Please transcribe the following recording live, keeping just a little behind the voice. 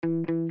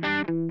Hello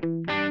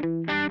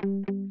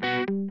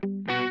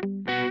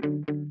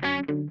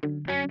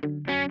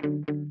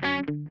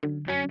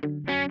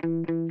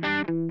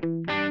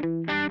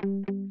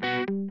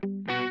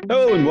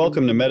and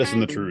welcome to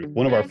Medicine the Truth,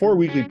 one of our 4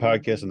 weekly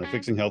podcasts in the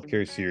Fixing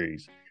Healthcare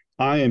series.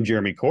 I am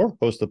Jeremy Core,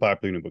 host of the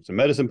Popular New Books and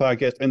Medicine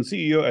podcast and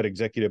CEO at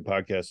Executive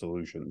Podcast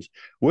Solutions.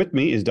 With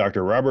me is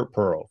Dr. Robert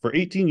Pearl. For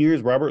 18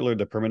 years, Robert led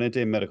the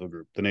Permanente Medical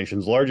Group, the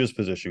nation's largest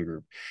physician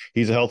group.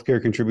 He's a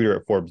healthcare contributor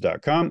at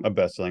Forbes.com, a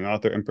best-selling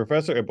author, and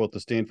professor at both the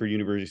Stanford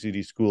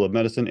University School of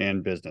Medicine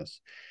and Business.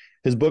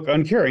 His book,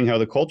 Uncaring: How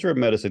the Culture of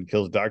Medicine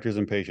Kills Doctors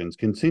and Patients,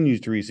 continues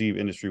to receive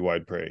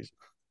industry-wide praise.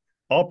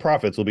 All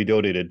profits will be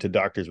donated to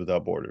Doctors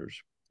Without Borders.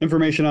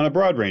 Information on a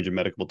broad range of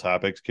medical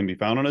topics can be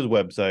found on his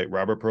website,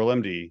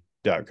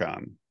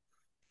 robertpearlmd.com.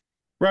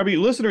 Robbie,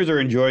 listeners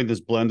are enjoying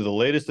this blend of the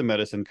latest in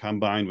medicine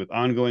combined with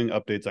ongoing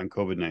updates on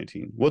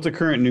COVID-19. What's a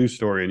current news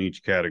story in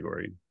each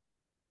category?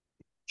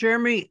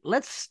 Jeremy,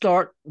 let's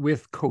start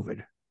with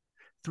COVID.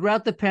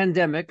 Throughout the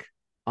pandemic,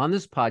 on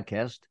this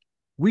podcast,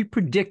 we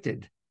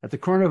predicted that the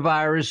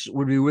coronavirus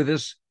would be with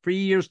us for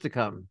years to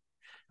come.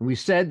 And we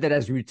said that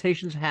as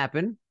mutations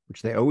happen,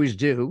 which they always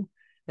do,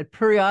 that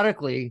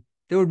periodically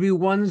there would be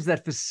ones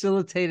that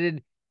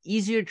facilitated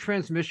easier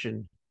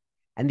transmission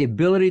and the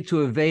ability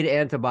to evade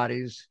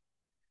antibodies,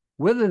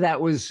 whether that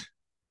was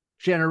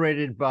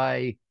generated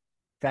by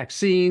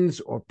vaccines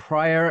or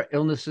prior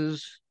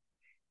illnesses,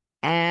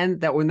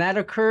 and that when that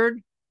occurred,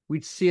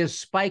 we'd see a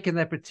spike in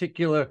that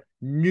particular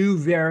new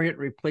variant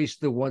replace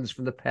the ones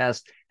from the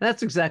past. And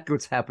that's exactly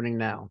what's happening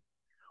now.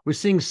 We're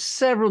seeing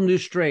several new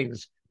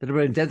strains that have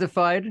been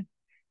identified,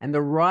 and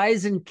the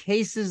rise in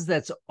cases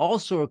that's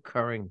also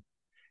occurring,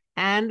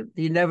 and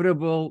the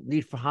inevitable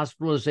need for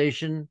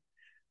hospitalization,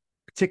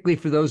 particularly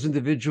for those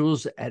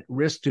individuals at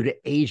risk due to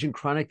age and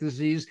chronic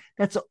disease,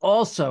 that's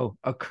also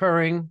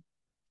occurring.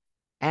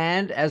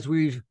 And as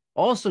we've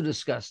also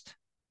discussed,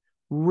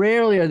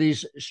 rarely are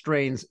these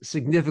strains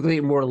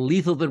significantly more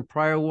lethal than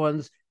prior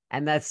ones,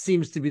 and that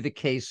seems to be the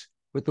case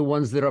with the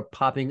ones that are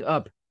popping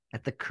up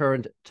at the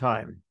current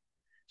time.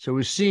 So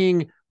we're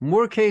seeing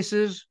more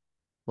cases,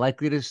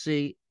 likely to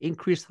see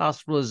increased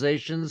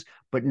hospitalizations,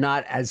 but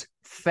not as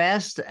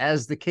fast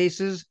as the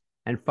cases,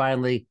 and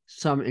finally,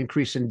 some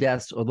increase in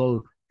deaths,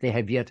 although they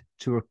have yet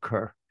to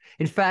occur.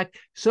 In fact,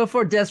 so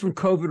far, deaths from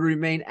COVID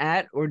remain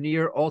at or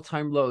near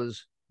all-time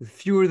lows, with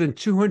fewer than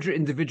 200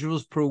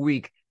 individuals per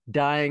week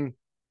dying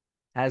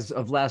as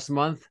of last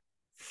month,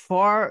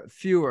 far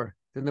fewer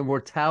than the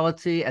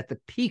mortality at the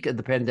peak of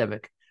the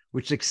pandemic,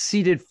 which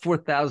exceeded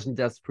 4,000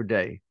 deaths per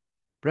day.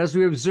 But as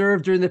we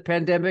observed during the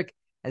pandemic,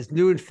 as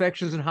new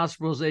infections and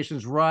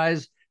hospitalizations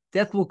rise,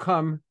 death will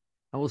come,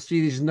 and we'll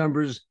see these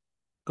numbers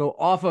go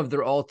off of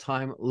their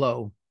all-time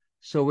low.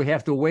 So we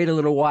have to wait a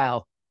little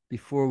while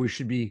before we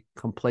should be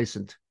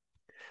complacent.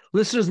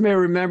 Listeners may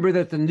remember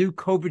that the new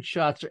COVID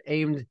shots are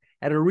aimed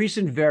at a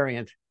recent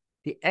variant,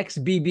 the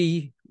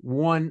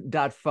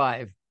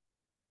XBB.1.5,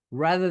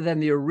 rather than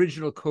the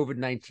original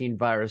COVID-19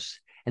 virus.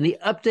 And the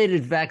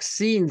updated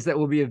vaccines that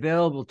will be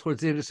available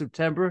towards the end of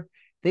September,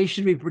 they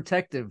should be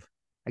protective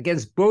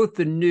against both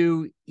the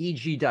new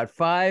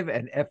EG.5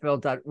 and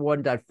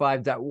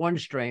FL.1.5.1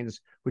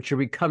 strains, which are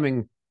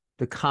becoming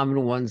the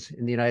common ones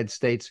in the United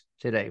States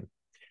today.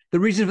 The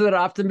reason for that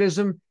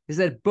optimism is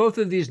that both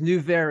of these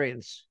new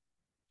variants,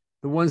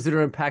 the ones that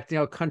are impacting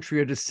our country,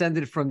 are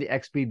descended from the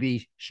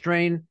XBB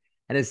strain,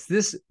 and it's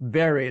this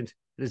variant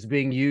that is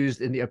being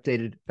used in the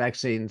updated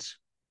vaccines.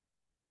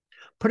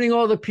 Putting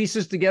all the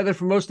pieces together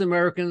for most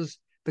Americans,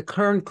 the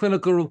current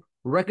clinical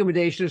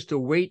recommendation is to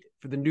wait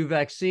for the new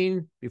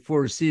vaccine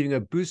before receiving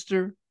a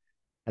booster,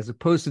 as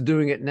opposed to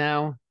doing it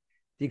now.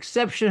 The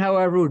exception,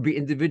 however, would be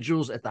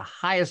individuals at the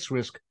highest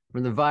risk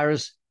from the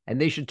virus, and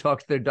they should talk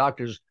to their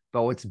doctors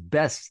about what's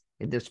best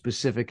in their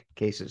specific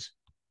cases.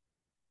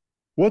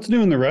 What's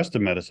new in the rest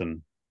of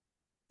medicine?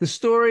 The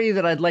story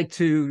that I'd like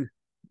to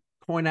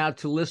point out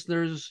to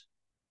listeners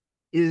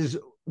is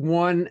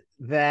one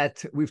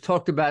that we've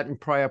talked about in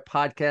prior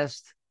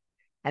podcasts,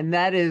 and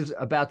that is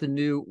about the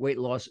new weight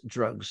loss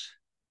drugs.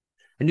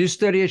 A new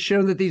study has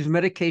shown that these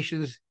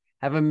medications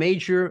have a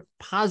major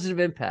positive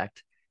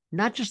impact,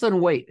 not just on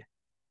weight,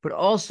 but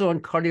also on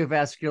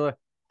cardiovascular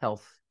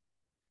health.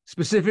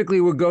 Specifically,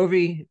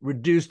 Wegovy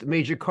reduced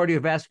major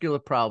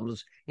cardiovascular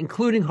problems,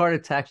 including heart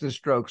attacks and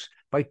strokes,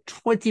 by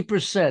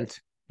 20%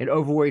 in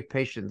overweight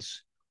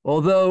patients,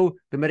 although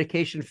the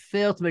medication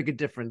failed to make a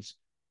difference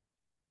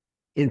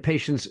in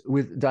patients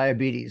with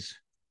diabetes.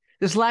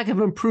 This lack of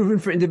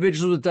improvement for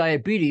individuals with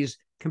diabetes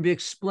can be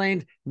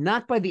explained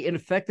not by the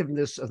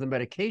ineffectiveness of the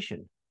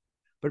medication,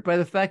 but by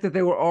the fact that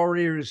they were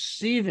already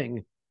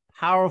receiving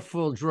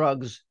powerful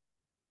drugs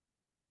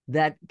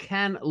that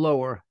can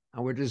lower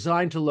and were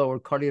designed to lower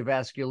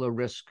cardiovascular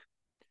risk,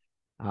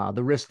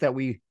 the risk that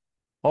we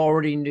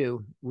already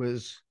knew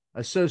was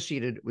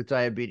associated with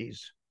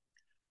diabetes.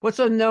 What's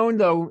unknown,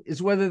 though,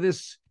 is whether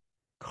this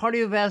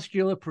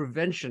cardiovascular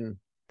prevention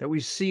that we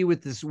see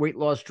with this weight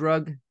loss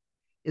drug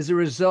is a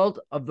result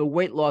of the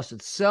weight loss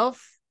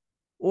itself,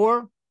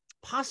 or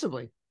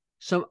possibly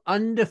some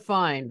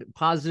undefined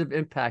positive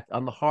impact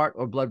on the heart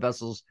or blood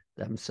vessels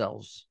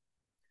themselves.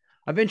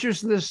 Of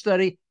interest in this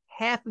study,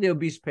 half of the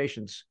obese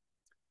patients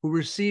who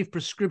received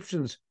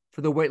prescriptions for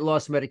the weight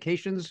loss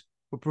medications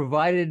were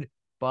provided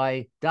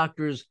by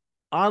doctors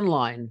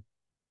online,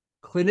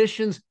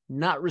 clinicians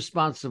not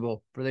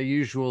responsible for their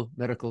usual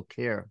medical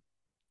care.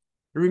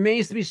 It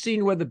remains to be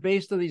seen whether,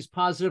 based on these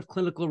positive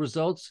clinical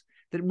results,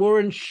 that more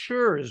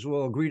insurers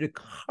will agree to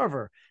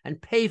cover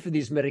and pay for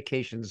these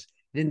medications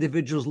in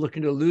individuals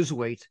looking to lose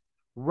weight,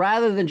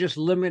 rather than just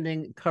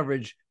limiting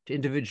coverage to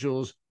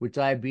individuals with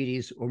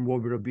diabetes or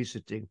morbid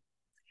obesity.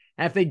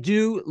 And if they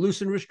do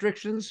loosen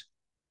restrictions,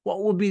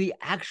 what will be the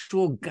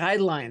actual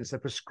guidelines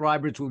that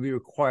prescribers will be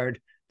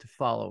required to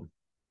follow?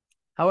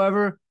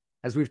 However,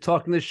 as we've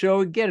talked in the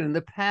show again in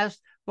the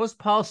past, most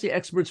policy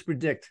experts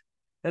predict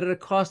that at a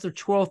cost of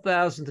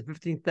 $12,000 to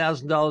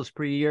 $15,000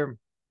 per year,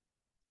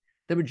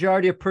 the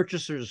majority of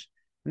purchasers,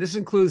 and this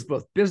includes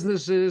both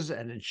businesses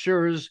and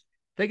insurers,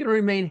 they're going to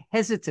remain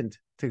hesitant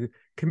to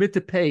commit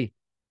to pay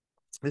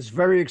this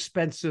very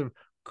expensive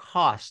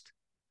cost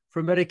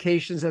for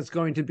medications that's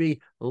going to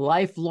be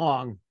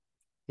lifelong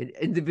in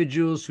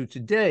individuals who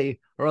today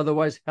are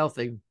otherwise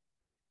healthy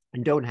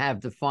and don't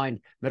have defined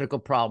medical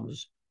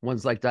problems,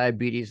 ones like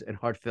diabetes and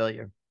heart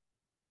failure.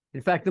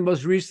 In fact, the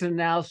most recent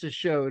analysis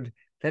showed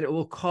that it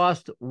will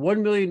cost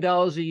 $1 million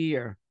a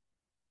year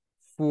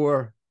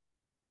for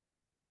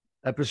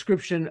a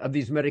prescription of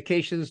these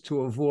medications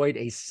to avoid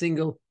a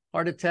single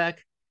heart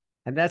attack.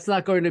 And that's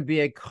not going to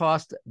be a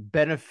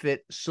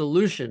cost-benefit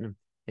solution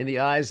in the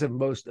eyes of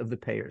most of the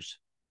payers.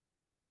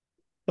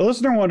 The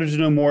listener wanted to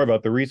know more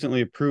about the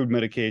recently approved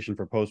medication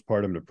for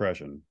postpartum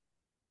depression.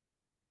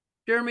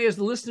 Jeremy, as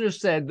the listener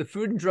said, the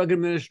Food and Drug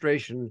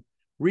Administration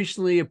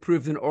recently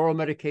approved an oral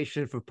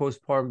medication for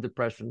postpartum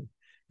depression.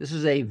 This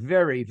is a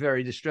very,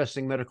 very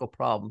distressing medical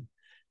problem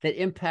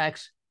that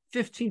impacts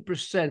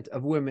 15%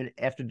 of women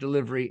after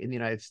delivery in the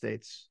United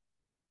States.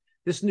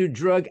 This new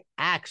drug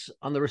acts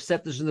on the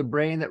receptors in the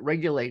brain that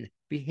regulate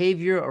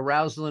behavior,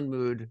 arousal, and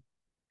mood.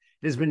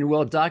 It has been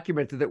well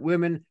documented that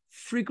women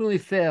frequently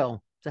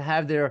fail to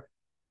have their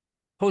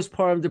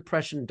postpartum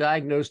depression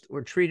diagnosed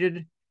or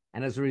treated,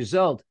 and as a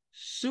result,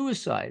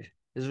 suicide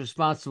is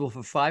responsible for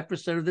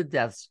 5% of the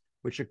deaths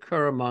which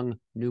occur among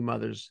new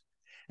mothers.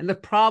 And the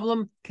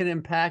problem can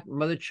impact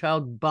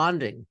mother-child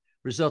bonding,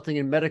 resulting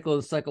in medical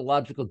and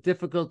psychological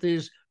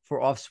difficulties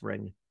for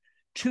offspring.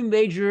 Two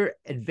major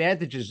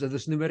advantages of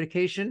this new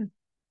medication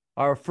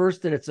are,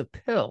 first, that it's a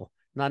pill,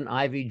 not an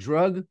IV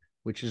drug,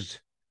 which is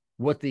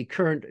what the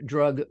current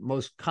drug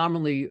most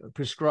commonly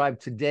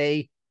prescribed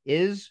today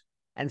is.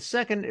 And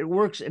second, it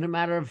works in a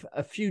matter of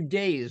a few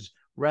days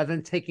rather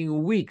than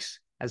taking weeks,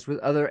 as with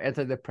other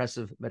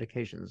antidepressive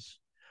medications.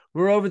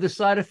 Moreover, the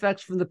side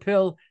effects from the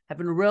pill have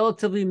been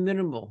relatively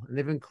minimal, and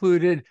they've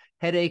included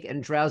headache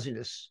and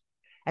drowsiness.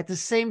 At the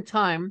same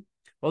time,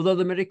 although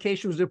the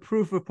medication was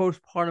approved for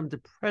postpartum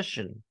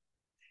depression,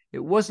 it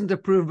wasn't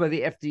approved by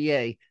the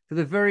FDA for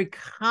the very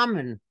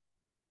common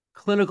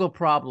clinical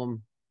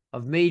problem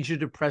of major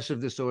depressive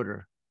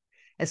disorder.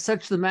 As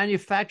such, the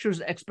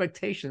manufacturer's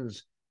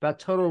expectations about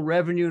total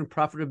revenue and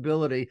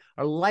profitability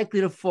are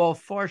likely to fall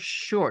far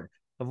short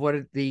of what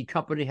the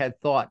company had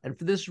thought. And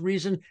for this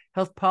reason,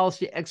 health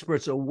policy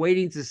experts are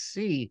waiting to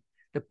see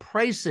the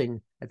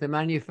pricing that the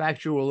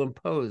manufacturer will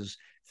impose,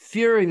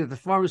 fearing that the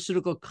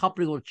pharmaceutical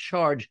company will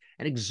charge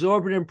an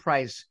exorbitant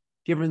price,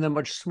 given the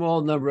much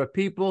small number of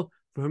people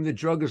for whom the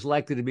drug is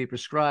likely to be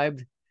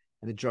prescribed,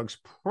 and the drug's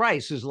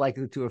price is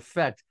likely to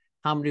affect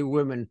how many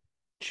women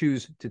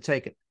choose to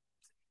take it.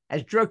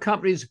 As drug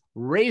companies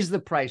raise the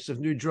price of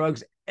new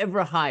drugs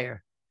ever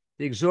higher,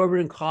 the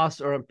exorbitant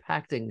costs are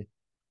impacting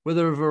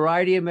whether a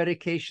variety of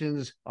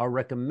medications are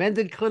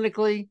recommended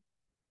clinically,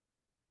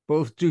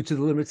 both due to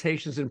the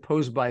limitations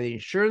imposed by the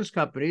insurance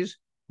companies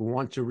who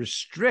want to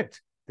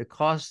restrict the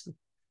cost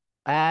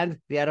and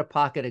the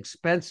out-of-pocket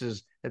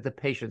expenses that the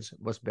patients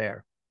must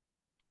bear.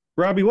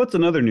 Robbie, what's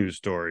another news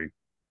story?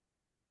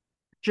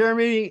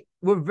 Jeremy,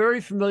 we're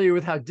very familiar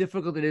with how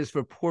difficult it is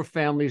for poor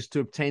families to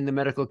obtain the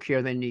medical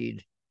care they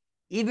need.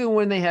 Even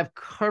when they have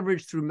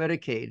coverage through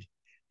Medicaid,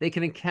 they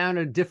can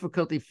encounter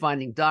difficulty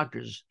finding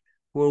doctors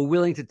who are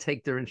willing to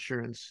take their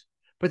insurance.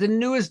 But the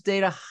newest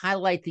data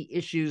highlight the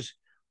issues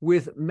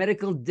with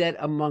medical debt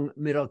among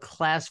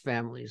middle-class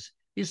families.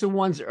 These are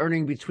ones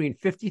earning between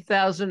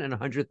 $50,000 and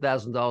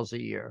 $100,000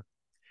 a year.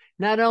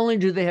 Not only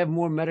do they have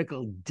more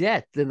medical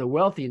debt than the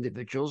wealthy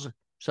individuals,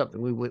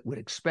 something we would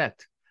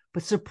expect,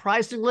 but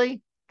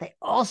surprisingly, they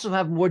also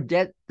have more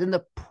debt than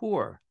the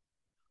poor.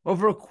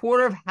 Over a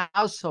quarter of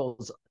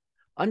households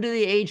under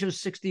the age of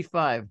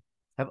 65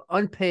 have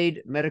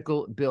unpaid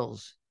medical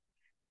bills.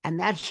 And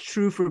that's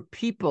true for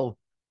people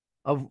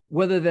of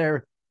whether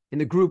they're in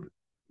the group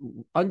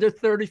under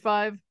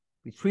 35,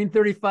 between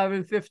 35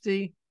 and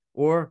 50,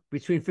 or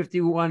between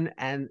 51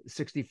 and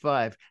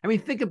 65. I mean,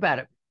 think about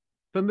it.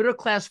 If a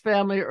middle-class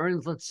family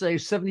earns, let's say,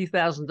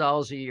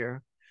 $70,000 a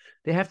year,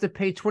 they have to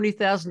pay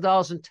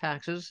 $20,000 in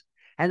taxes,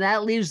 and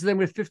that leaves them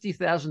with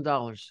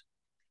 $50,000.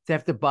 They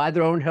have to buy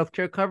their own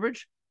healthcare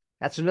coverage.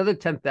 That's another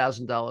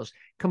 $10,000.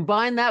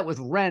 Combine that with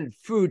rent,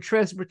 food,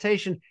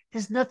 transportation.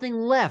 There's nothing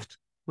left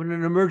when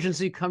an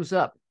emergency comes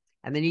up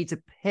and they need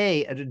to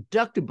pay a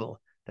deductible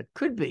that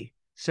could be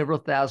several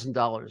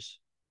 $1,000s.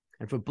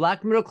 And for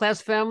Black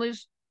middle-class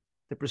families,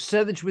 the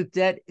percentage with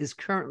debt is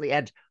currently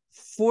at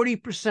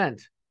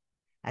 40%.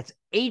 That's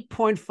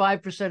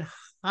 8.5%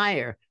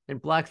 higher than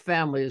Black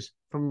families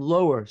from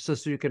lower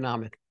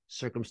socioeconomic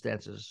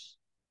circumstances.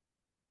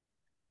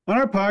 On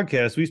our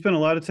podcast, we spend a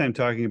lot of time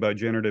talking about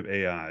generative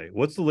AI.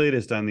 What's the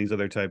latest on these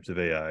other types of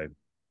AI?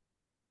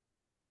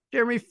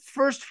 Jeremy,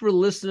 first for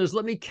listeners,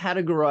 let me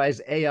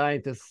categorize AI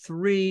into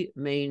three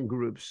main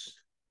groups.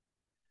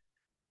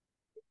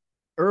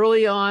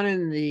 Early on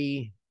in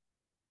the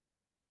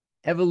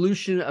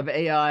evolution of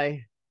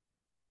AI,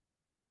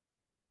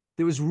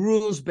 there was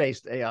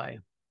rules-based AI.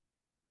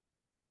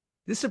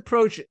 This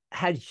approach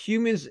had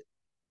humans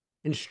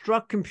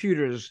instruct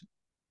computers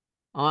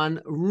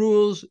on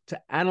rules to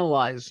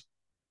analyze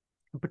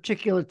a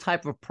particular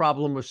type of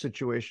problem or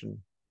situation.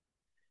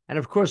 And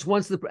of course,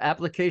 once the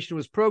application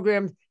was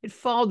programmed, it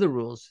followed the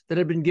rules that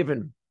had been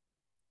given,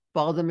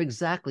 followed them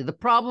exactly. The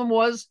problem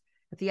was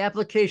that the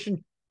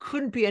application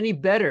couldn't be any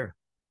better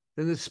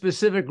than the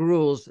specific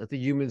rules that the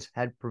humans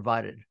had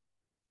provided.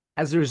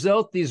 As a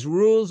result, these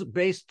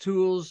rules-based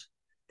tools,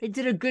 they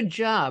did a good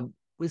job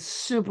with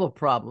simple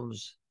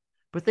problems,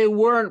 but they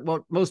weren't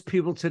what most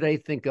people today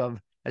think of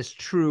as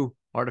true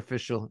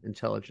artificial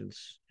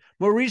intelligence.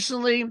 More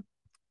recently,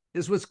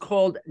 there's what's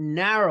called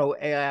narrow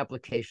AI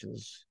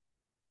applications.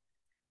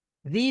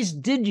 These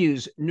did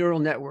use neural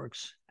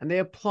networks, and they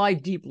apply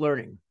deep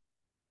learning.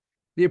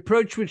 The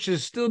approach, which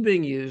is still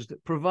being used,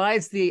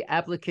 provides the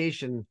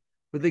application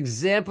with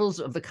examples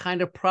of the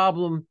kind of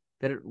problem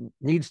that it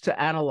needs to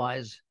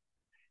analyze,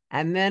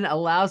 and then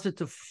allows it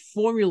to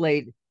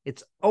formulate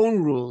its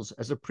own rules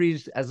as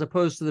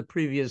opposed to the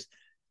previous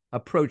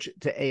approach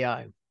to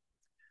AI.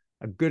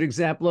 A good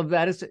example of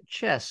that is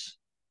chess,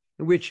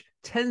 in which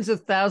tens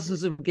of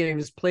thousands of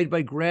games played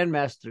by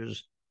grandmasters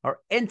are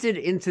entered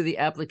into the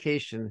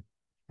application,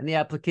 and the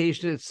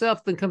application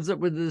itself then comes up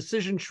with a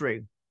decision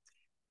tree,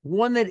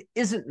 one that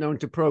isn't known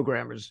to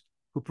programmers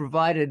who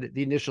provided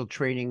the initial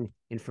training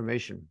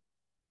information.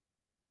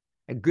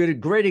 A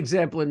great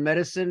example in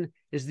medicine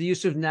is the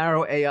use of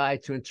narrow AI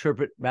to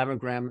interpret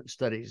mammogram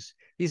studies.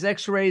 These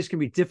X-rays can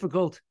be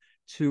difficult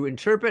to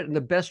interpret, and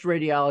the best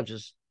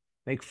radiologists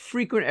make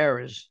frequent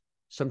errors,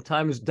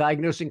 sometimes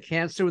diagnosing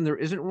cancer when there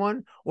isn't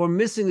one, or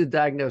missing the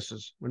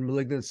diagnosis when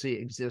malignancy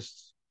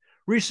exists.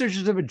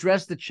 Researchers have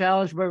addressed the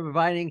challenge by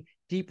providing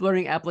deep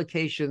learning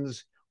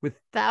applications with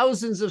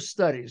thousands of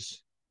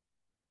studies.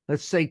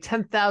 Let's say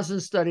 10,000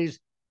 studies,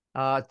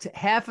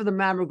 half of the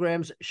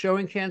mammograms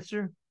showing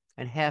cancer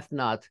and half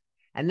not.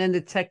 And then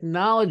the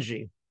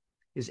technology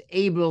is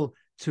able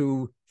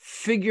to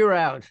figure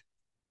out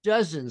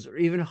dozens or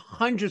even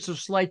hundreds of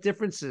slight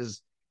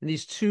differences in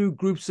these two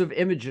groups of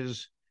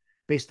images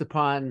based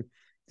upon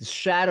the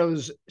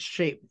shadow's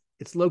shape,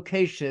 its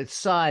location, its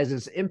size,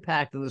 its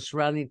impact on the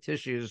surrounding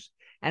tissues.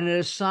 And it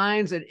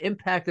assigns an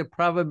impact of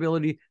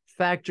probability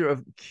factor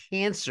of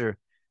cancer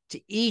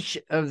to each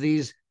of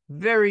these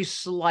very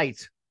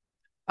slight,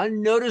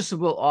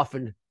 unnoticeable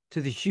often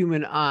to the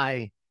human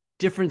eye,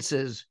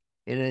 differences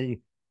in a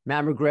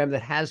mammogram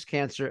that has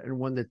cancer and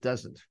one that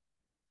doesn't.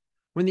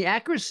 When the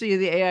accuracy of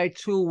the AI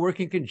tool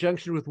working in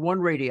conjunction with one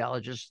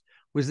radiologist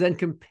was then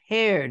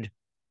compared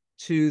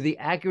to the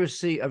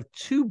accuracy of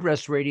two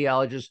breast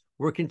radiologists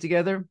working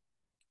together,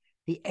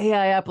 the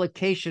AI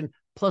application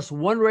plus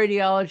one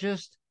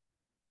radiologist,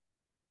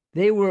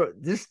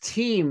 this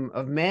team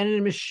of man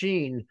and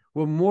machine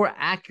were more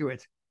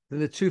accurate than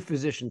the two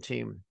physician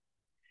team.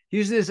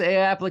 Using this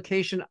AI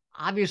application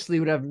obviously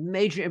would have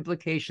major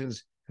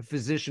implications for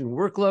physician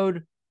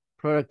workload,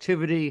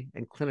 productivity,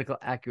 and clinical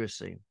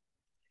accuracy.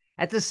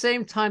 At the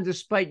same time,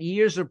 despite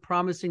years of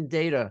promising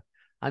data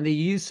on the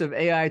use of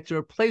AI to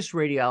replace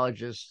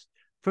radiologists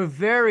for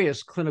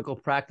various clinical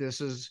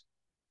practices,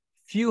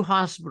 few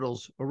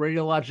hospitals or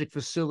radiologic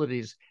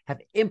facilities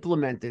have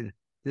implemented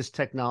this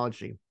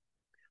technology.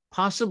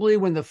 Possibly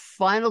when the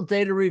final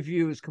data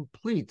review is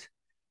complete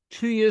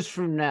 2 years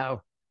from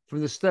now, from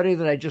the study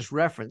that I just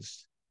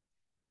referenced,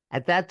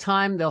 at that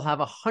time, they'll have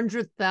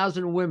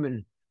 100,000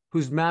 women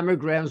whose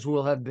mammograms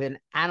will have been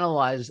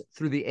analyzed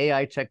through the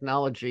AI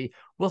technology,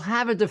 will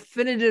have a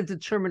definitive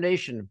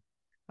determination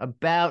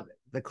about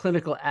the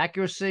clinical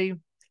accuracy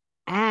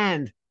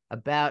and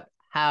about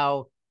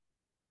how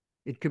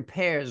it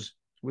compares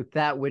with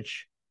that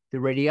which the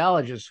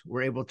radiologists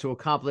were able to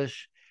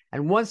accomplish.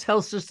 And once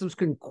health systems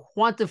can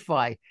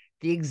quantify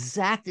the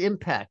exact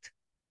impact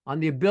on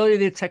the ability of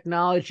the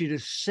technology to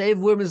save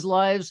women's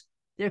lives,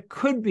 there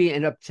could be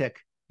an uptick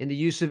in the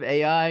use of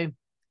AI,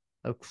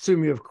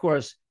 assuming, of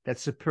course, that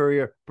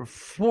superior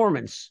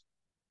performance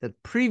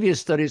that previous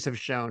studies have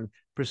shown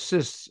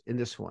persists in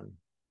this one.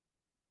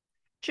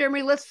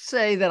 Jeremy, let's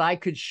say that I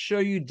could show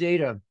you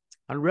data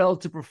on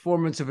relative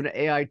performance of an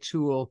AI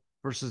tool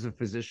versus a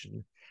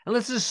physician. And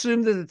let's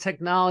assume that the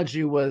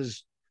technology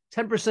was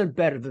 10%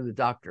 better than the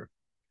doctor.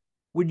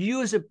 Would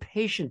you as a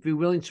patient be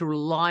willing to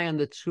rely on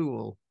the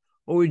tool,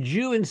 or would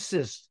you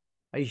insist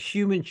a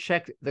human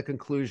check the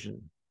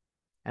conclusion?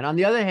 And on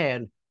the other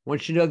hand,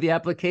 once you know the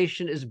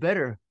application is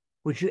better,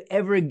 would you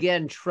ever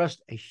again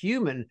trust a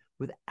human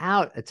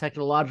without a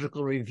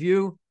technological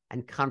review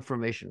and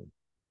confirmation?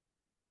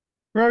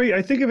 Robbie,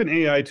 I think if an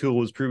AI tool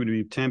was proven to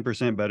be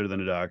 10% better than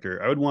a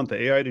doctor, I would want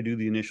the AI to do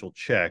the initial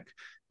check,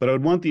 but I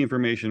would want the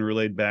information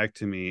relayed back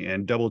to me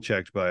and double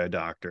checked by a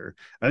doctor.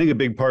 I think a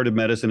big part of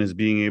medicine is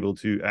being able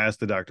to ask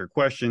the doctor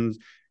questions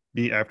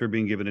after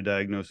being given a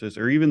diagnosis,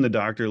 or even the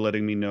doctor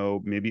letting me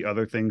know maybe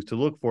other things to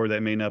look for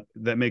that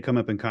may come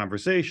up in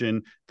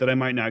conversation that I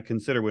might not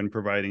consider when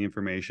providing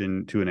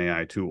information to an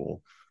AI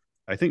tool.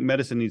 I think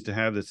medicine needs to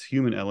have this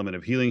human element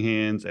of healing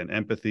hands and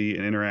empathy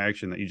and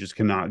interaction that you just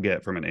cannot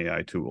get from an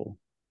AI tool.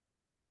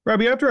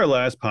 Robbie, after our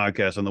last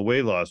podcast on the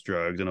weight loss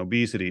drugs and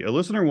obesity, a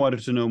listener wanted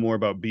to know more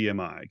about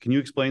BMI. Can you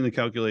explain the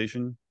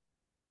calculation?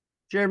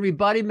 Jeremy,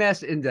 body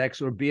mass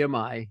index, or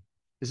BMI,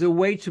 is a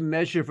way to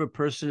measure if a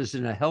person is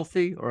in a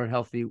healthy or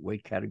unhealthy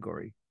weight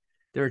category.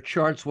 There are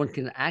charts one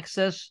can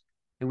access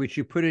in which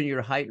you put in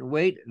your height and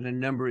weight, and a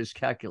number is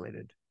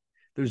calculated.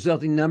 The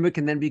resulting number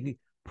can then be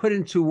put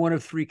into one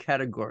of three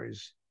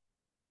categories: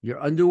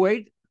 you're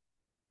underweight,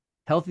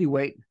 healthy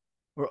weight,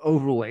 or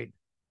overweight,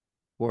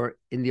 or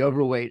in the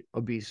overweight,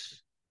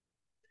 obese.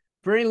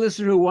 For any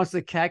listener who wants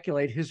to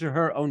calculate his or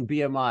her own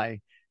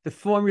BMI, the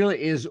formula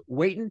is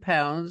weight in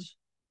pounds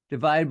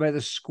divided by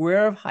the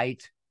square of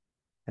height,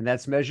 and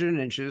that's measured in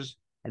inches,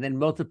 and then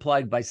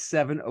multiplied by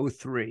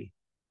 703.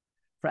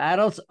 For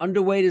adults,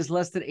 underweight is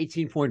less than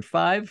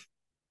 18.5.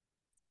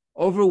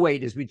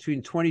 Overweight is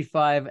between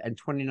 25 and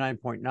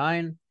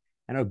 29.9.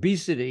 And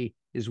obesity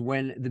is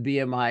when the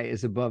BMI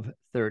is above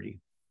 30.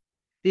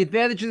 The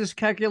advantage of this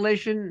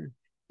calculation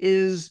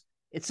is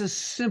it's a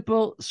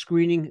simple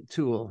screening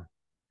tool.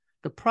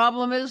 The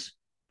problem is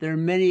there are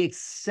many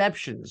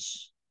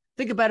exceptions.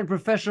 Think about a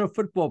professional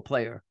football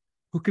player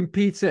who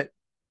competes at,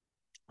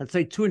 let's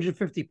say,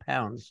 250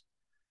 pounds,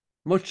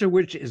 much of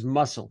which is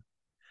muscle.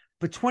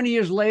 But 20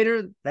 years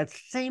later, that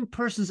same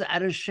person's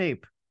out of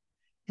shape.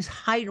 His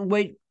height and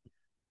weight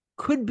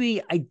could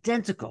be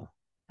identical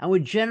and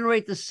would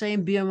generate the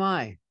same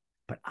BMI.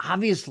 But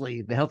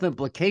obviously, the health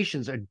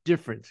implications are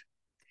different.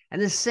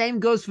 And the same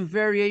goes for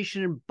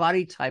variation in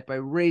body type by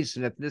race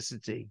and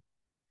ethnicity.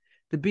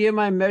 The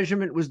BMI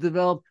measurement was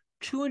developed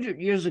 200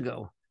 years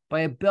ago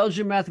by a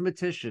Belgian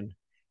mathematician,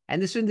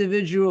 and this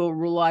individual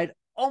relied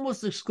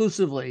almost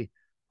exclusively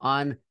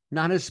on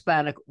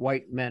non-Hispanic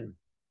white men.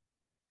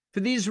 For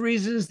these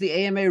reasons, the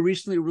AMA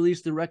recently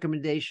released a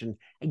recommendation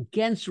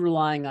against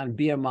relying on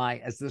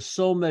BMI as the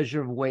sole measure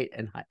of weight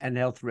and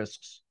health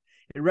risks.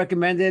 It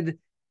recommended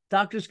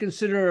doctors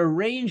consider a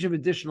range of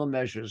additional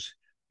measures: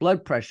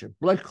 blood pressure,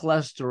 blood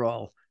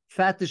cholesterol,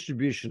 fat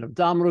distribution,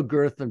 abdominal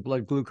girth, and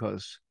blood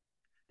glucose.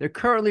 There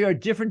currently are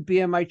different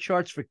BMI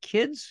charts for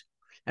kids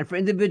and for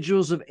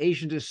individuals of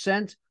Asian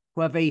descent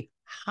who have a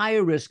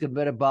higher risk of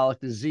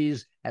metabolic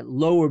disease at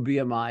lower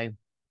BMI,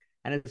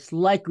 and it's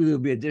likely there will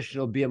be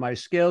additional BMI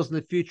scales in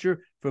the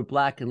future for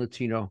Black and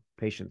Latino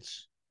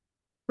patients.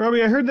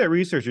 Robbie, I heard that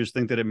researchers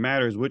think that it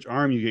matters which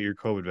arm you get your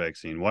COVID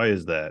vaccine. Why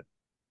is that?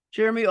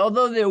 Jeremy,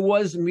 although there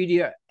was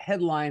media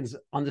headlines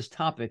on this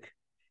topic,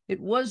 it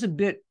was a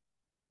bit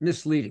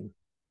misleading.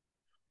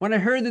 When I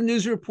heard the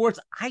news reports,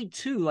 I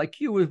too,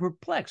 like you, was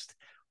perplexed.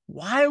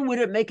 Why would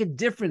it make a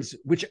difference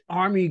which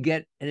arm you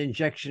get an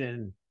injection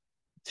in?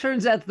 It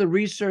turns out the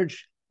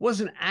research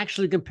wasn't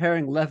actually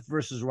comparing left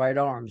versus right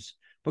arms,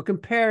 but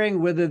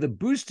comparing whether the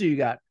booster you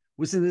got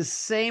was in the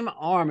same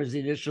arm as the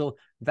initial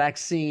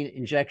vaccine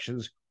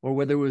injections or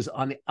whether it was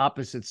on the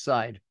opposite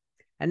side.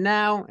 And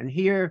now, and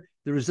here,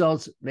 the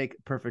results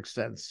make perfect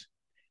sense.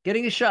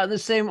 Getting a shot in the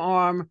same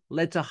arm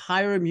led to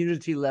higher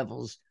immunity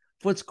levels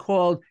for what's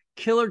called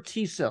killer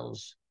T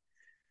cells.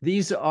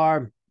 These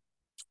are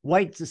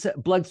white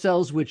blood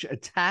cells which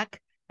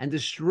attack and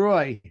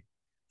destroy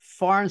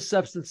foreign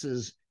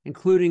substances,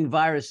 including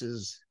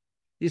viruses.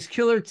 These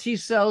killer T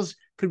cells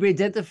could be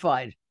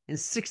identified in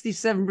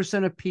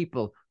 67% of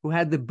people who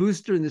had the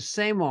booster in the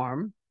same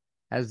arm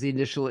as the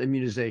initial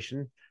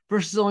immunization,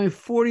 versus only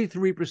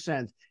 43%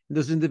 in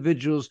those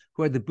individuals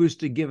who had the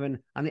booster given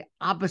on the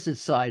opposite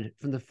side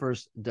from the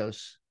first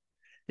dose.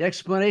 The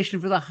explanation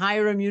for the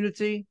higher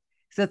immunity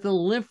is that the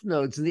lymph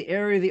nodes in the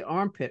area of the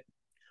armpit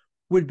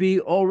would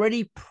be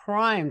already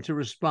primed to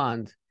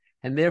respond,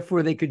 and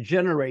therefore they could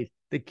generate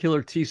the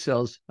killer T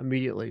cells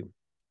immediately.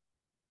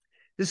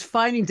 This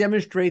finding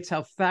demonstrates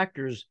how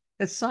factors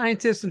that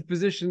scientists and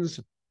physicians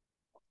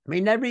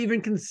may never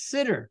even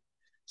consider,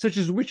 such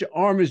as which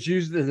arm is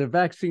used as a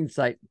vaccine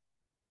site,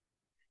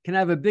 can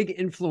have a big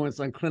influence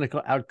on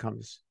clinical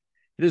outcomes.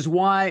 It is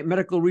why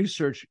medical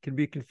research can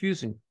be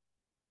confusing.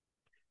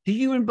 The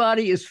human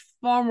body is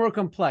far more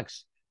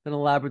complex than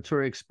a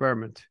laboratory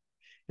experiment.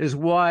 It is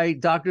why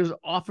doctors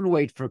often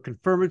wait for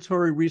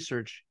confirmatory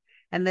research,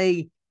 and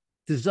they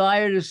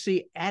desire to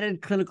see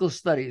added clinical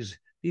studies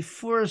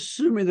before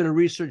assuming that a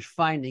research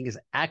finding is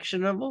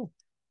actionable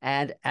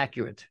and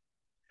accurate.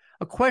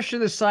 A question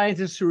the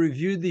scientists who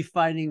reviewed the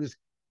findings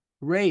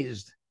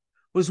raised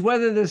was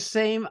whether the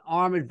same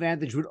arm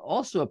advantage would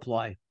also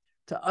apply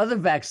to other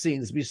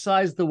vaccines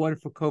besides the one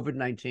for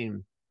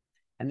COVID-19.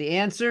 And the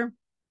answer,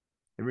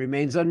 it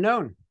remains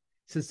unknown,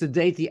 since to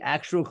date the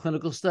actual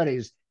clinical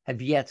studies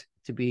have yet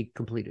to be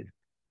completed.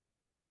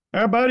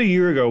 About a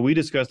year ago, we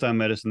discussed on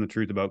Medicine the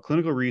Truth about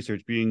clinical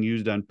research being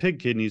used on pig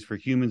kidneys for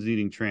humans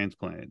needing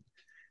transplant.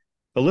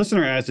 A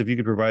listener asked if you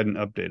could provide an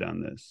update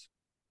on this.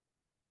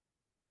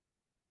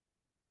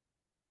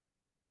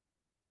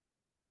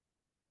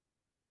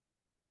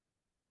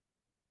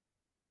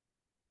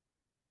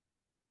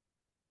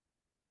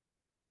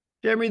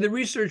 Jeremy, the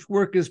research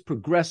work is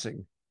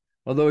progressing,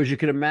 although, as you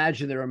can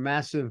imagine, there are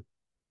massive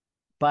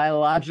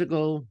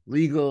biological,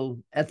 legal,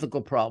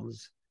 ethical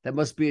problems that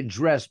must be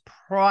addressed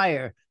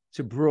prior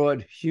to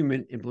broad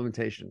human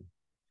implementation.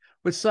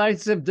 What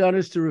scientists have done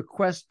is to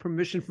request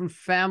permission from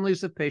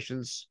families of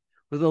patients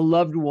with a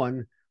loved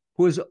one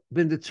who has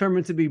been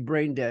determined to be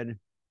brain dead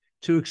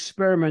to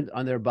experiment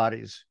on their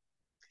bodies.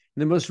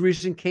 In the most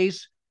recent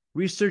case,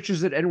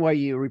 researchers at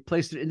NYU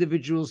replaced an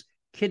individual's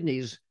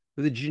kidneys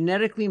with a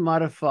genetically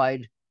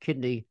modified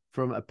kidney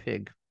from a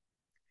pig.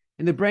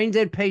 In the brain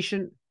dead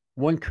patient,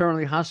 one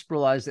currently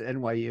hospitalized at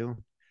NYU,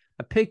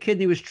 a pig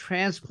kidney was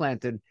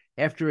transplanted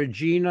after a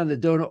gene on the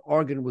donor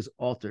organ was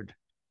altered.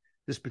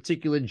 This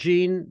particular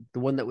gene, the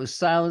one that was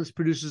silenced,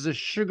 produces a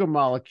sugar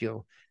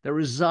molecule that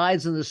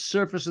resides on the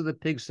surface of the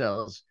pig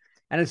cells.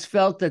 And it's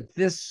felt that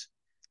this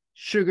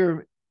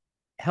sugar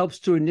helps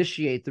to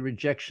initiate the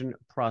rejection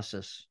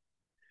process.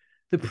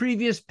 The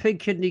previous pig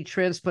kidney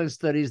transplant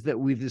studies that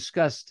we've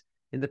discussed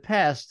in the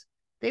past,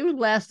 they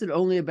lasted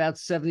only about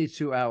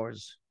 72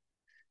 hours.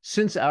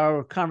 Since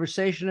our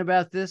conversation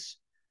about this,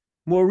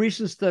 more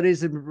recent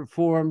studies have been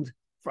performed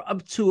for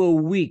up to a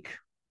week.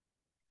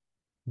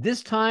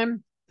 This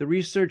time, the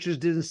researchers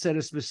didn't set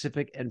a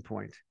specific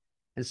endpoint.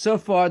 And so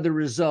far, the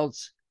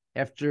results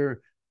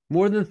after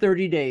more than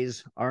 30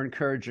 days are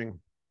encouraging.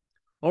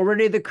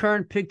 Already, the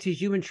current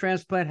pig-to-human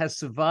transplant has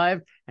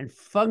survived and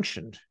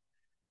functioned.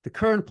 The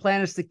current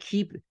plan is to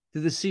keep the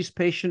deceased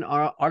patient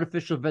on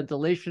artificial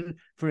ventilation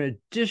for an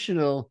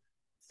additional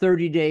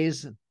 30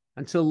 days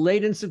until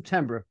late in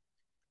September,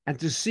 and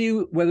to see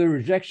whether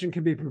rejection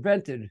can be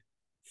prevented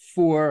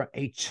for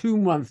a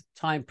 2-month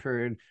time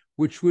period,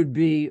 which would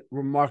be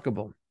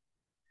remarkable.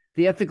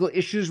 The ethical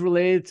issues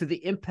related to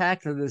the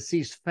impact of the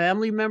deceased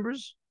family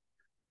members,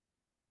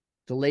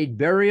 delayed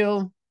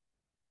burial,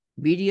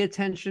 media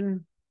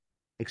attention,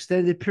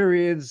 extended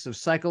periods of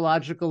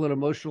psychological and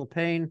emotional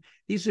pain,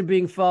 these are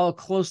being followed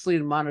closely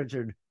and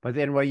monitored by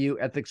the NYU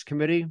Ethics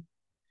Committee.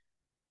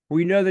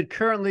 We know that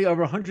currently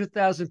over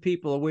 100,000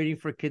 people are waiting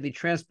for a kidney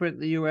transplant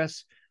in the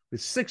US,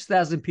 with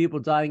 6,000 people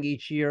dying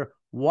each year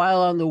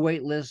while on the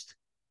wait list.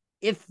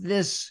 If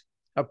this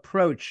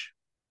approach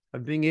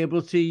of being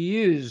able to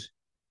use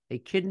a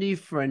kidney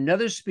for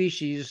another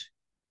species,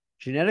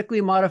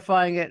 genetically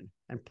modifying it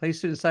and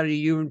place it inside a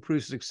human,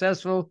 proves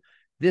successful,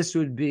 this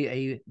would be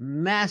a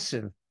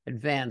massive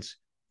advance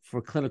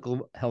for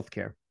clinical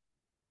healthcare.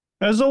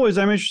 As always,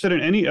 I'm interested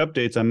in any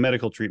updates on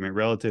medical treatment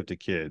relative to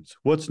kids.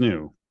 What's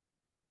new?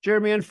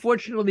 Jeremy,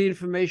 unfortunately, the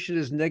information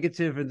is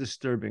negative and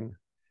disturbing.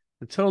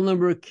 The total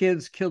number of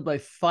kids killed by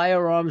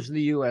firearms in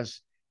the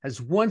U.S.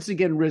 has once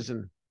again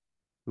risen.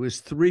 It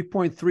was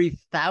 3.3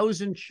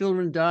 thousand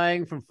children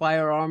dying from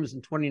firearms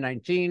in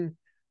 2019,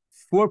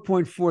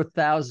 4.4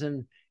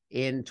 thousand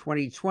in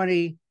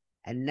 2020,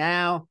 and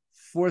now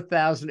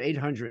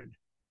 4,800.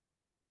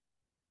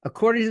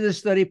 According to the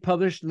study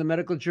published in the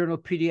medical journal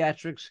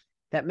Pediatrics,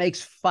 that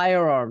makes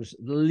firearms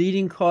the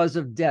leading cause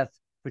of death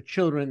for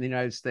children in the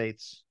United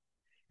States.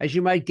 As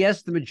you might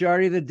guess, the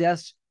majority of the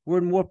deaths were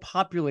in more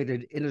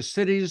populated inner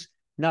cities,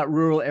 not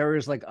rural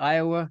areas like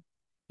Iowa.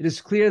 It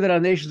is clear that our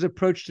nation's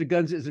approach to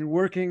guns isn't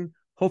working.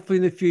 Hopefully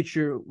in the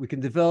future, we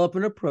can develop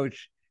an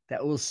approach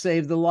that will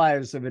save the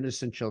lives of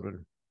innocent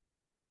children.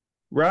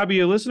 Robbie,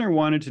 a listener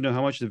wanted to know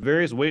how much the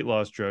various weight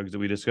loss drugs that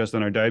we discussed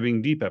on our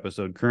Diving Deep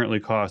episode currently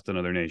cost in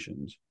other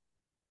nations.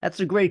 That's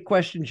a great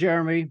question,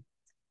 Jeremy.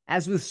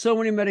 As with so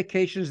many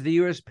medications, the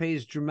U.S.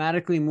 pays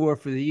dramatically more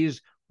for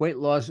these weight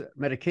loss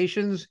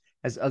medications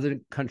as other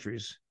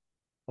countries.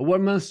 A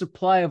 1-month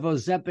supply of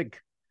Ozempic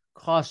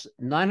costs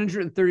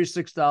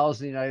 $936 in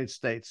the United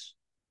States,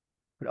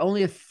 but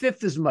only a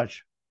fifth as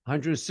much,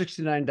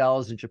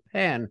 $169 in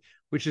Japan,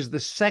 which is the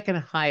second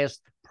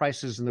highest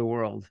prices in the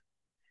world.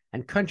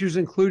 And countries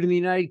including the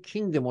United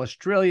Kingdom,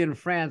 Australia, and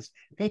France,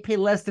 they pay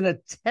less than a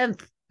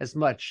tenth as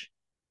much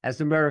as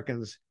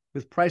Americans,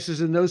 with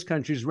prices in those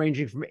countries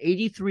ranging from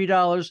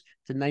 $83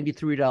 to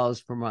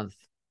 $93 per month.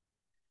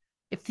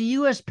 If the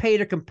U.S.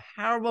 paid a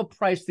comparable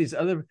price to these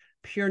other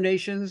peer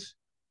nations,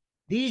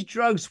 these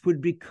drugs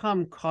would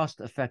become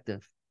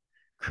cost-effective.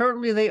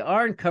 Currently, they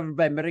aren't covered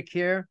by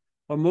Medicare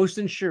or most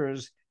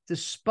insurers,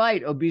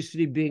 despite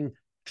obesity being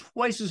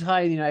twice as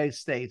high in the United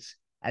States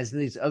as in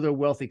these other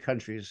wealthy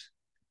countries.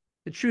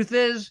 The truth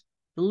is,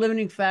 the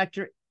limiting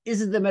factor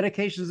isn't the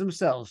medications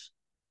themselves,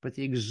 but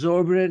the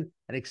exorbitant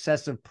and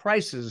excessive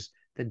prices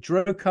that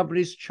drug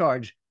companies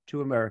charge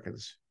to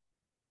Americans.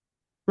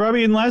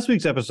 Robbie, in last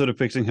week's episode of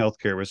Fixing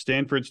Healthcare with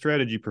Stanford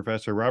strategy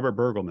professor Robert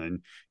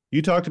Bergelman,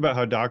 you talked about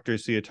how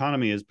doctors see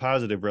autonomy as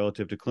positive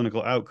relative to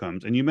clinical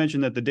outcomes, and you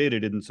mentioned that the data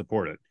didn't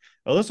support it.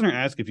 A listener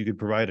asked if you could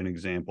provide an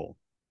example.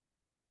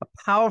 A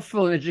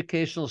powerful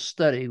educational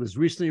study was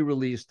recently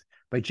released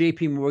by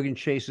JP Morgan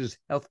Chase's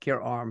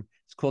healthcare arm.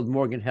 It's called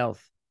Morgan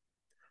Health.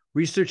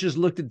 Researchers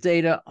looked at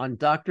data on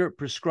doctor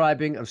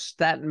prescribing of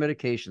statin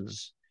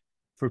medications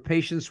for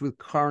patients with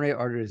coronary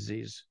artery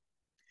disease.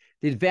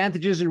 The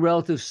advantages and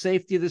relative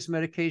safety of this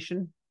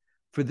medication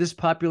for this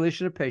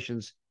population of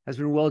patients has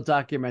been well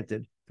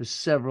documented for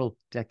several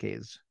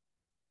decades.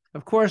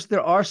 Of course,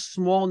 there are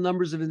small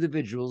numbers of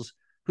individuals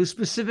whose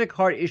specific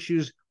heart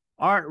issues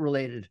aren't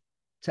related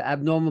to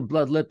abnormal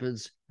blood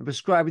lipids, and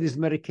prescribing these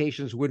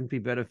medications wouldn't be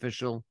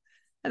beneficial.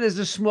 And there's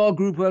a small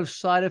group who have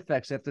side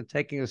effects after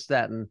taking a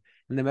statin,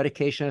 and the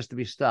medication has to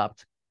be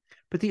stopped.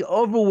 But the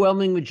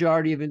overwhelming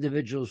majority of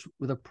individuals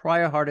with a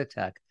prior heart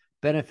attack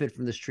benefit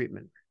from this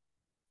treatment.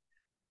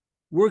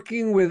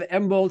 Working with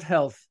Embold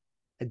Health,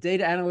 a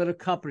data analytic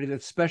company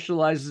that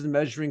specializes in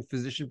measuring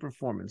physician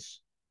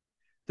performance,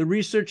 the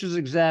researchers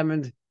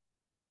examined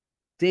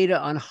data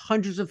on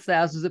hundreds of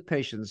thousands of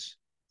patients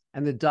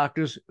and the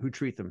doctors who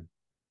treat them.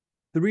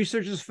 The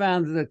researchers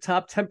found that the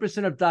top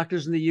 10% of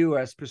doctors in the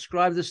US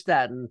prescribed the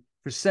statin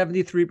for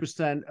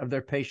 73% of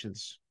their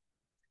patients.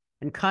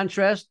 In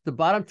contrast, the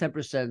bottom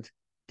 10%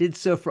 did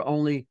so for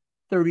only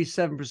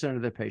 37%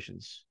 of their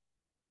patients.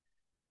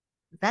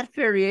 That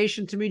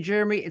variation, to me,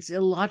 Jeremy, it's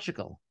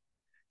illogical.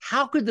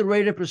 How could the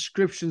rate of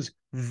prescriptions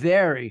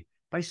vary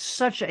by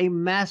such a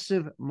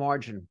massive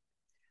margin?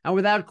 And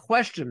without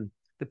question,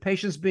 the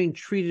patients being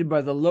treated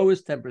by the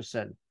lowest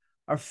 10%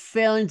 are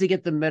failing to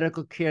get the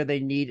medical care they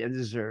need and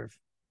deserve.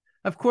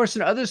 Of course,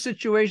 in other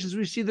situations,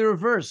 we see the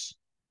reverse.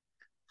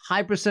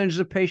 High percentages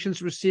of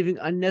patients receiving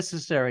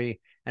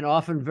unnecessary and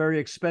often very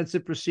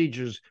expensive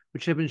procedures,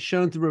 which have been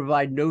shown to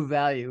provide no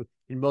value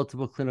in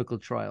multiple clinical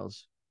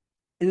trials.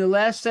 In the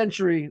last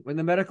century, when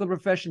the medical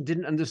profession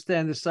didn't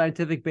understand the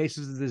scientific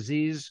basis of the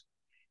disease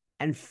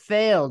and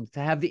failed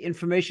to have the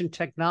information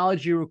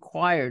technology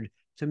required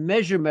to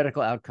measure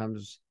medical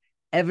outcomes,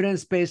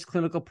 evidence-based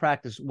clinical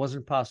practice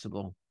wasn't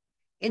possible.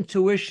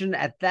 Intuition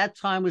at that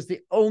time was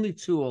the only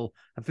tool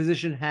a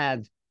physician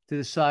had to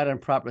decide on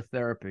proper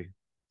therapy.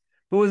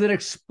 But with an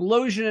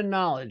explosion in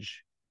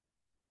knowledge,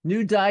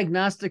 new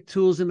diagnostic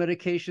tools and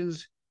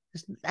medications,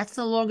 that's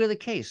no longer the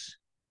case.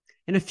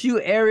 In a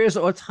few areas,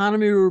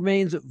 autonomy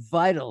remains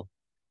vital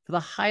for the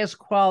highest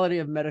quality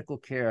of medical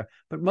care.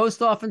 But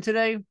most often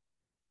today,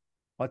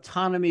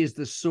 autonomy is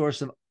the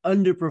source of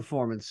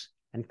underperformance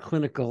and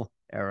clinical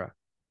error.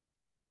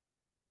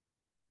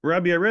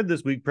 Robbie, I read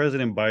this week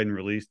President Biden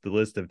released the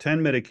list of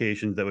 10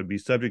 medications that would be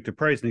subject to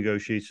price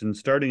negotiations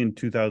starting in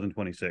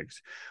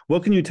 2026.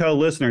 What can you tell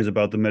listeners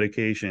about the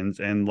medications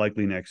and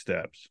likely next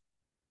steps?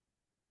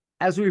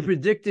 As we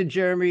predicted,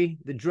 Jeremy,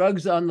 the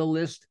drugs on the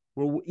list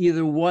were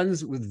either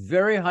ones with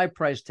very high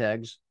price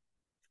tags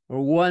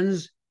or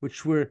ones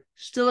which were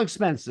still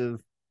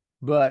expensive,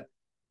 but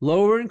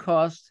lower in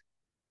cost,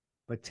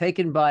 but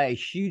taken by a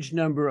huge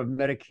number of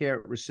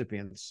Medicare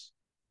recipients.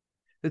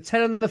 The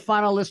 10 on the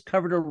final list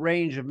covered a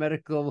range of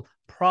medical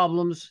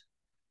problems.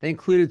 They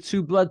included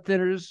 2 blood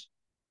thinners,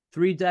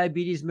 3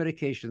 diabetes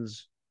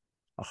medications,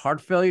 a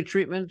heart failure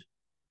treatment,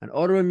 an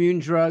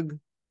autoimmune drug,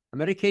 a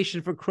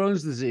medication for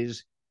Crohn's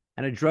disease,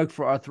 and a drug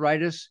for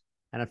arthritis,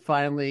 and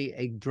finally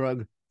a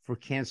drug for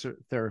cancer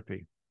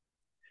therapy.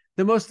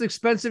 The most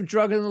expensive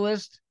drug on the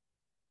list,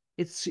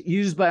 it's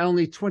used by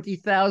only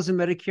 20,000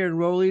 Medicare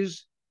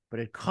enrollees, but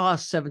it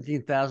costs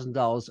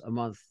 $17,000 a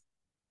month.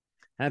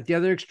 And at the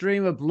other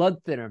extreme, a blood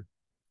thinner,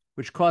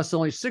 which costs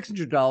only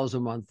 $600 a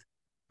month,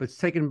 but it's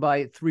taken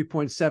by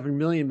 3.7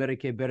 million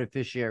Medicaid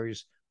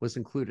beneficiaries, was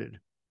included.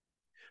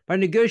 By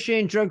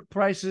negotiating drug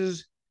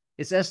prices,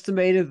 it's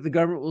estimated that the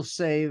government will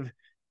save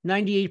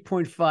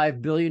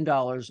 $98.5 billion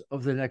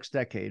over the next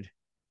decade.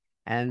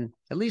 And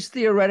at least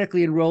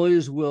theoretically,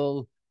 enrollees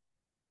will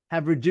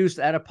have reduced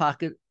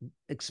out-of-pocket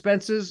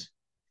expenses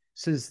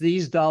since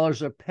these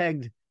dollars are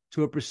pegged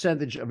to a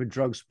percentage of a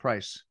drug's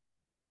price.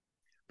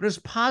 But as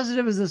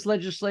positive as this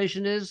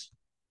legislation is,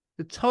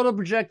 the total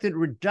projected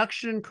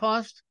reduction in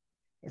cost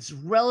is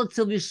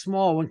relatively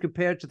small when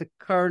compared to the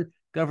current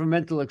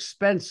governmental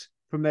expense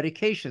for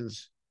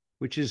medications,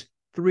 which is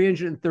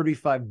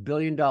 $335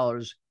 billion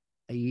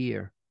a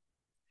year.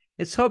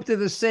 It's hoped that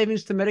the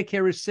savings to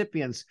Medicare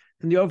recipients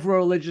from the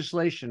overall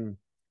legislation,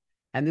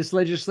 and this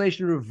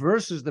legislation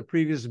reverses the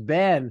previous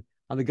ban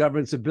on the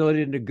government's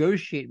ability to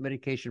negotiate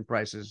medication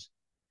prices.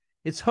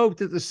 It's hoped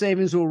that the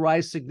savings will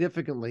rise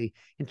significantly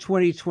in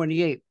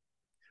 2028,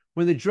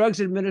 when the drugs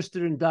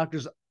administered in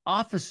doctors'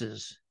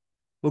 offices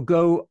will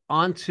go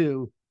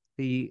onto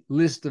the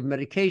list of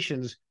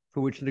medications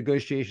for which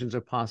negotiations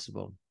are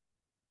possible.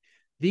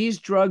 These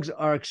drugs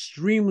are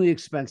extremely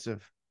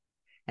expensive,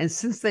 and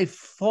since they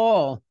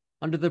fall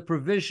under the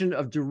provision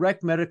of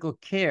direct medical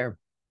care,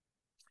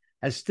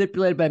 as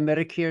stipulated by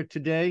Medicare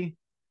today,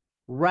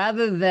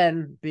 rather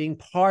than being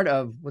part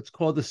of what's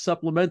called the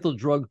supplemental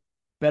drug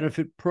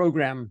benefit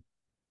program,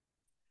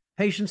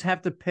 patients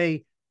have to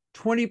pay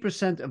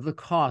 20% of the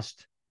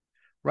cost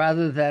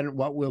rather than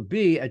what will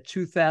be a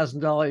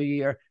 $2,000 a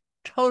year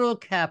total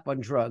cap on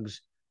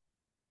drugs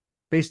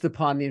based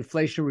upon the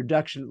Inflation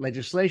Reduction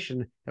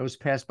legislation that was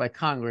passed by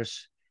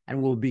Congress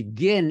and will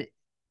begin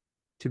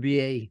to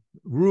be a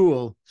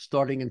rule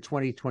starting in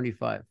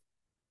 2025.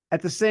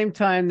 At the same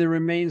time, there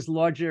remains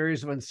large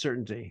areas of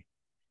uncertainty.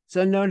 It's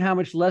unknown how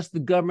much less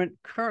the government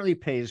currently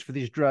pays for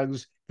these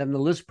drugs than the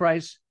list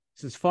price,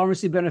 since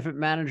pharmacy benefit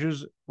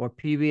managers, or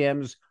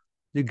PBMs,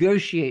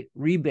 negotiate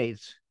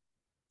rebates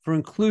for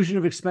inclusion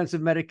of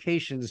expensive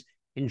medications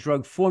in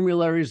drug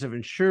formularies of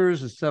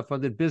insurers and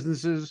self-funded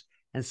businesses,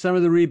 and some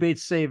of the rebate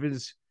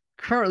savings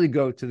currently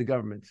go to the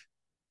government.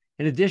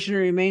 In addition, it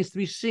remains to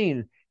be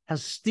seen how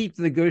steep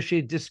the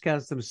negotiated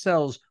discounts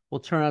themselves will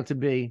turn out to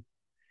be.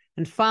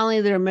 And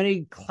finally, there are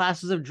many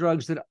classes of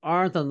drugs that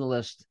aren't on the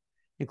list,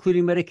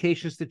 including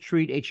medications to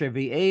treat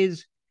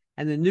HIV/AIDS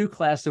and the new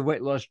class of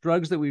weight loss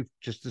drugs that we've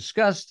just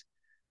discussed,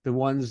 the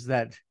ones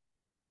that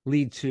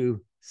lead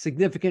to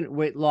significant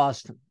weight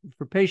loss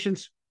for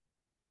patients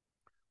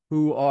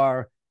who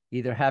are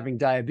either having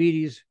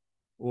diabetes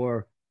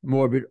or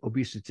morbid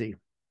obesity.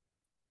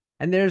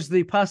 And there's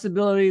the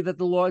possibility that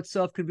the law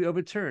itself could be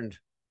overturned.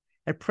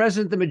 At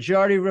present, the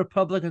majority of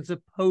Republicans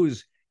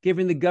oppose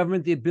giving the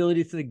government the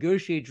ability to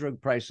negotiate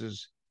drug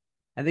prices,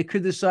 and they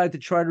could decide to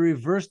try to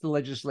reverse the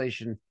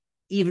legislation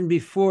even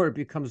before it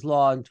becomes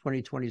law in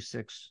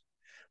 2026.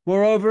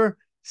 Moreover,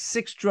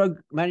 6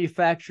 drug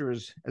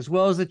manufacturers, as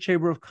well as the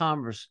Chamber of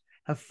Commerce,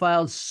 have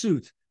filed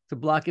suit to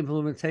block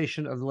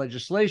implementation of the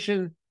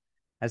legislation,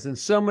 as in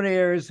so many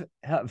areas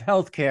of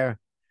healthcare,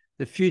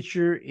 the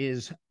future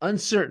is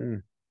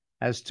uncertain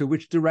as to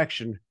which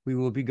direction we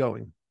will be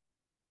going.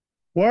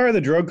 Why are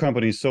the drug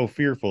companies so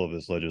fearful of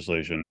this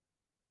legislation?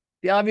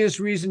 The obvious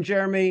reason,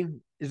 Jeremy,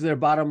 is their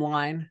bottom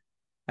line.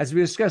 As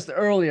we discussed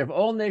earlier, if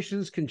all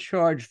nations can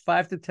charge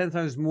 5 to 10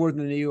 times more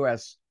than the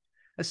US,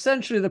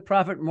 essentially the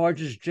profit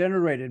margins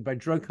generated by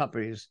drug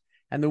companies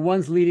and the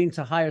ones leading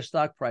to higher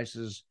stock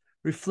prices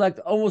reflect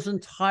almost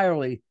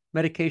entirely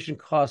medication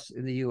costs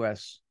in the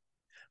US.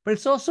 But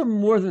it's also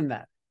more than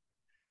that.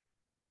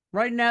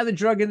 Right now, the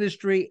drug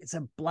industry is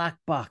a black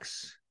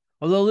box.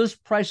 Although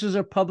list prices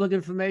are public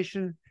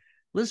information,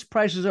 list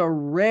prices are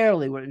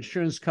rarely what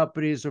insurance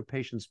companies or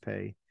patients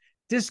pay.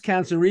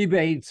 Discounts and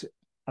rebates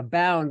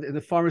abound in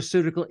the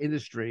pharmaceutical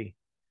industry.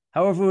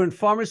 However, when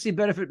pharmacy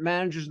benefit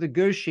managers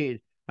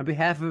negotiate on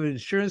behalf of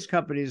insurance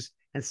companies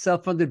and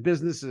self-funded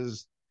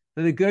businesses,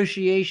 the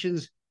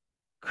negotiations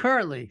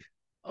currently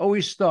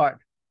always start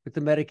with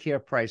the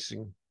Medicare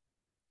pricing.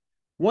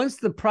 Once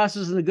the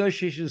process of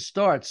negotiation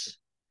starts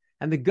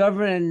and the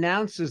government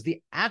announces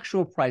the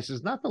actual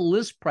prices, not the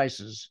list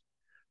prices,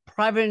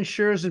 private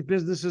insurers and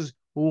businesses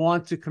will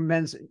want to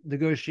commence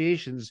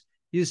negotiations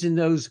using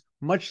those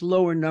much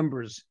lower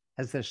numbers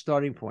as their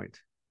starting point.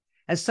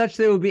 As such,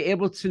 they will be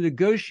able to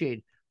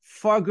negotiate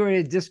far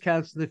greater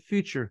discounts in the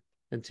future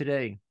than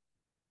today.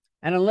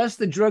 And unless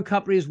the drug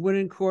companies win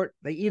in court,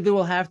 they either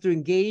will have to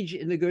engage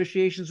in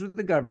negotiations with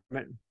the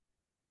government,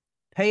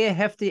 pay a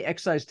hefty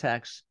excise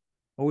tax,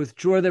 or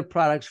withdraw their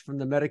products from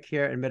the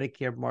Medicare and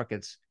Medicare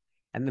markets.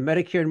 And the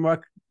Medicare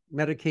and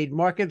Medicaid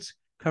markets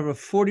cover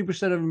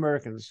 40% of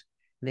Americans,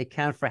 and they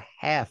account for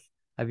half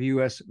of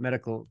U.S.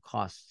 medical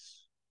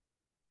costs.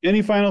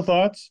 Any final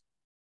thoughts?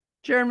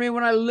 Jeremy,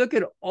 when I look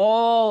at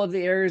all of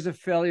the areas of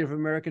failure of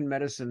American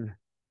medicine,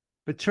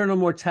 maternal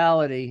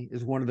mortality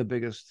is one of the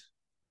biggest.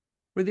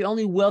 We're the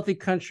only wealthy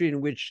country in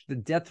which the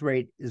death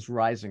rate is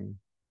rising.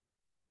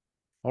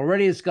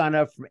 Already it's gone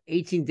up from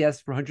 18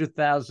 deaths per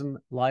 100,000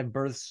 live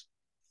births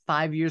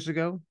 5 years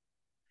ago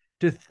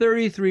to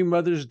 33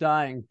 mothers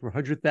dying per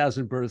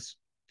 100,000 births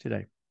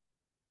today.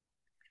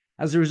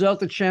 As a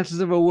result, the chances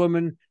of a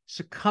woman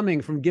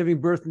succumbing from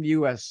giving birth in the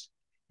U.S.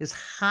 is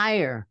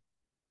higher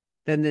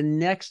than the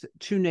next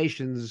 2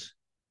 nations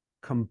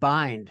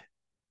combined.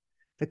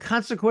 The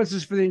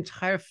consequences for the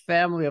entire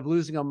family of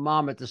losing a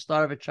mom at the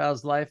start of a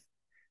child's life,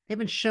 they've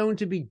been shown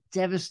to be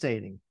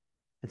devastating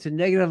and to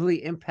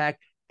negatively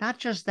impact not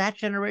just that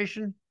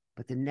generation,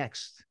 but the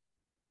next.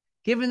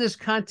 Given this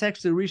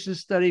context, a recent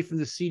study from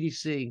the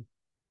CDC,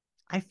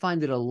 I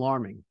find it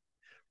alarming.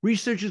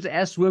 Researchers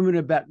asked women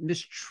about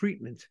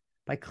mistreatment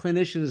by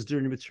clinicians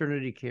during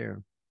maternity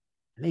care,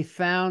 and they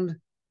found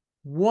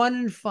 1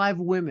 in 5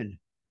 women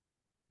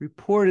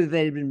reported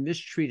they had been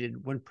mistreated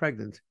when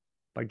pregnant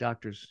by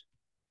doctors.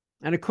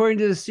 And according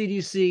to the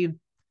CDC,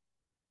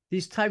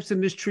 these types of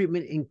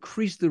mistreatment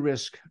increase the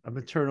risk of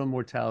maternal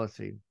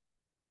mortality.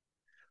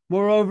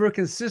 Moreover,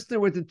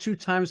 consistent with the 2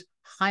 times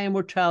higher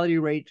mortality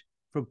rate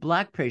for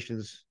Black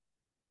patients,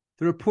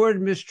 the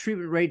reported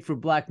mistreatment rate for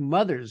Black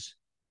mothers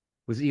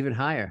was even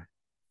higher,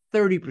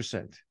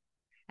 30%.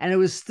 And it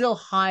was still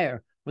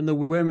higher when the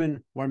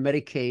women were on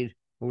Medicaid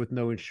or with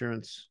no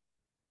insurance.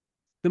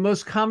 The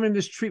most common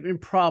mistreatment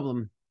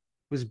problem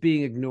was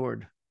being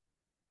ignored.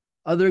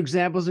 Other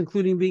examples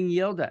including being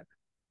yelled at,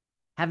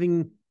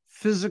 having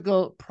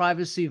physical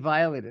privacy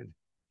violated,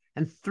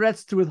 and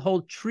threats to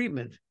withhold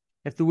treatment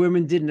if the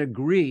women didn't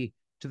agree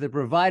to the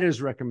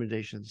provider's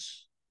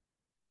recommendations.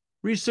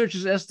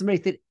 Researchers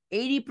estimate that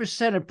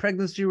 80% of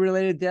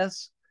pregnancy-related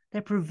deaths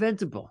are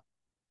preventable.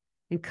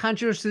 In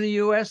contrast to the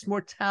U.S.,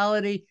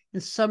 mortality in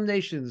some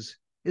nations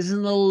is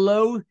in the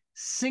low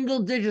single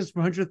digits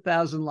per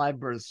 100,000 live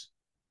births,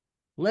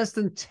 less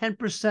than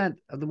 10%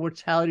 of the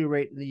mortality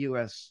rate in the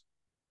U.S.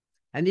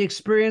 And the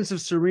experience of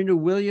Serena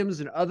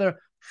Williams and other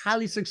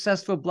highly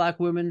successful Black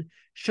women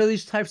show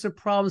these types of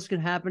problems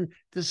can happen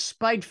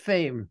despite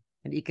fame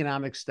and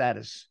economic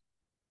status.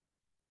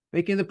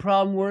 Making the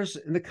problem worse,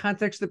 in the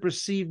context of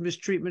perceived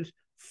mistreatment,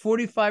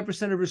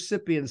 45% of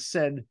recipients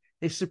said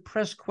they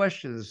suppressed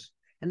questions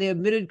and they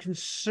admitted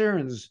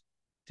concerns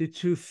due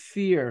to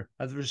fear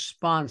of the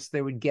response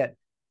they would get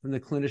from the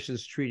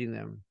clinicians treating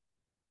them.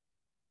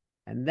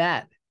 And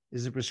that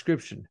is a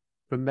prescription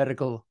for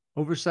medical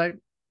oversight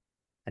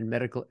and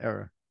medical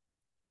error.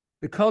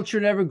 The culture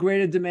and ever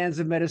greater demands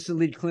of medicine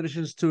lead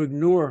clinicians to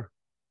ignore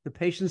the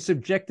patient's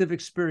subjective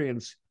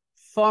experience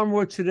far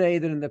more today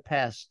than in the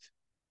past,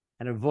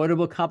 and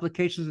avoidable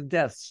complications and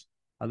deaths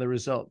are the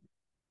result.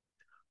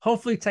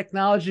 Hopefully,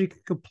 technology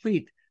can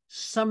complete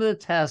some of the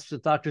tasks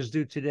that doctors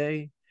do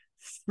today,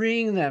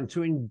 freeing them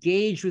to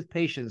engage with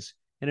patients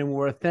in a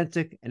more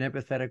authentic and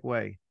empathetic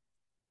way.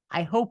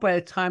 I hope by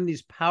the time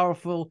these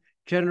powerful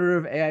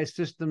generative AI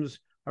systems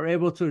are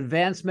able to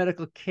advance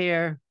medical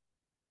care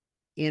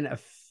in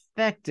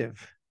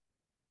effective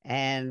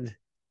and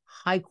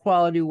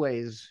high-quality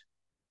ways,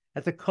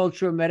 that the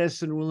culture of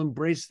medicine will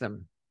embrace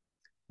them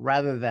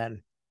rather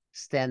than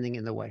standing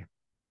in the way.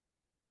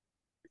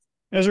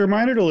 As a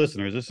reminder to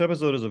listeners, this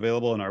episode is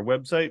available on our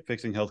website,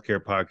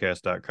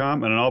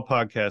 fixinghealthcarepodcast.com, and on all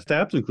podcast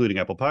apps, including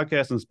Apple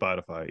Podcasts and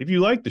Spotify. If you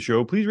like the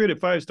show, please rate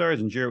it 5 stars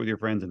and share it with your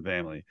friends and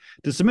family.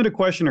 To submit a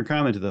question or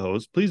comment to the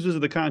host, please visit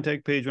the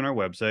contact page on our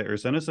website or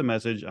send us a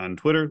message on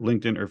Twitter,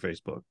 LinkedIn, or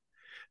Facebook.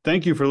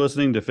 Thank you for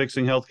listening to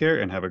Fixing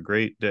Healthcare, and have a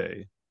great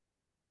day.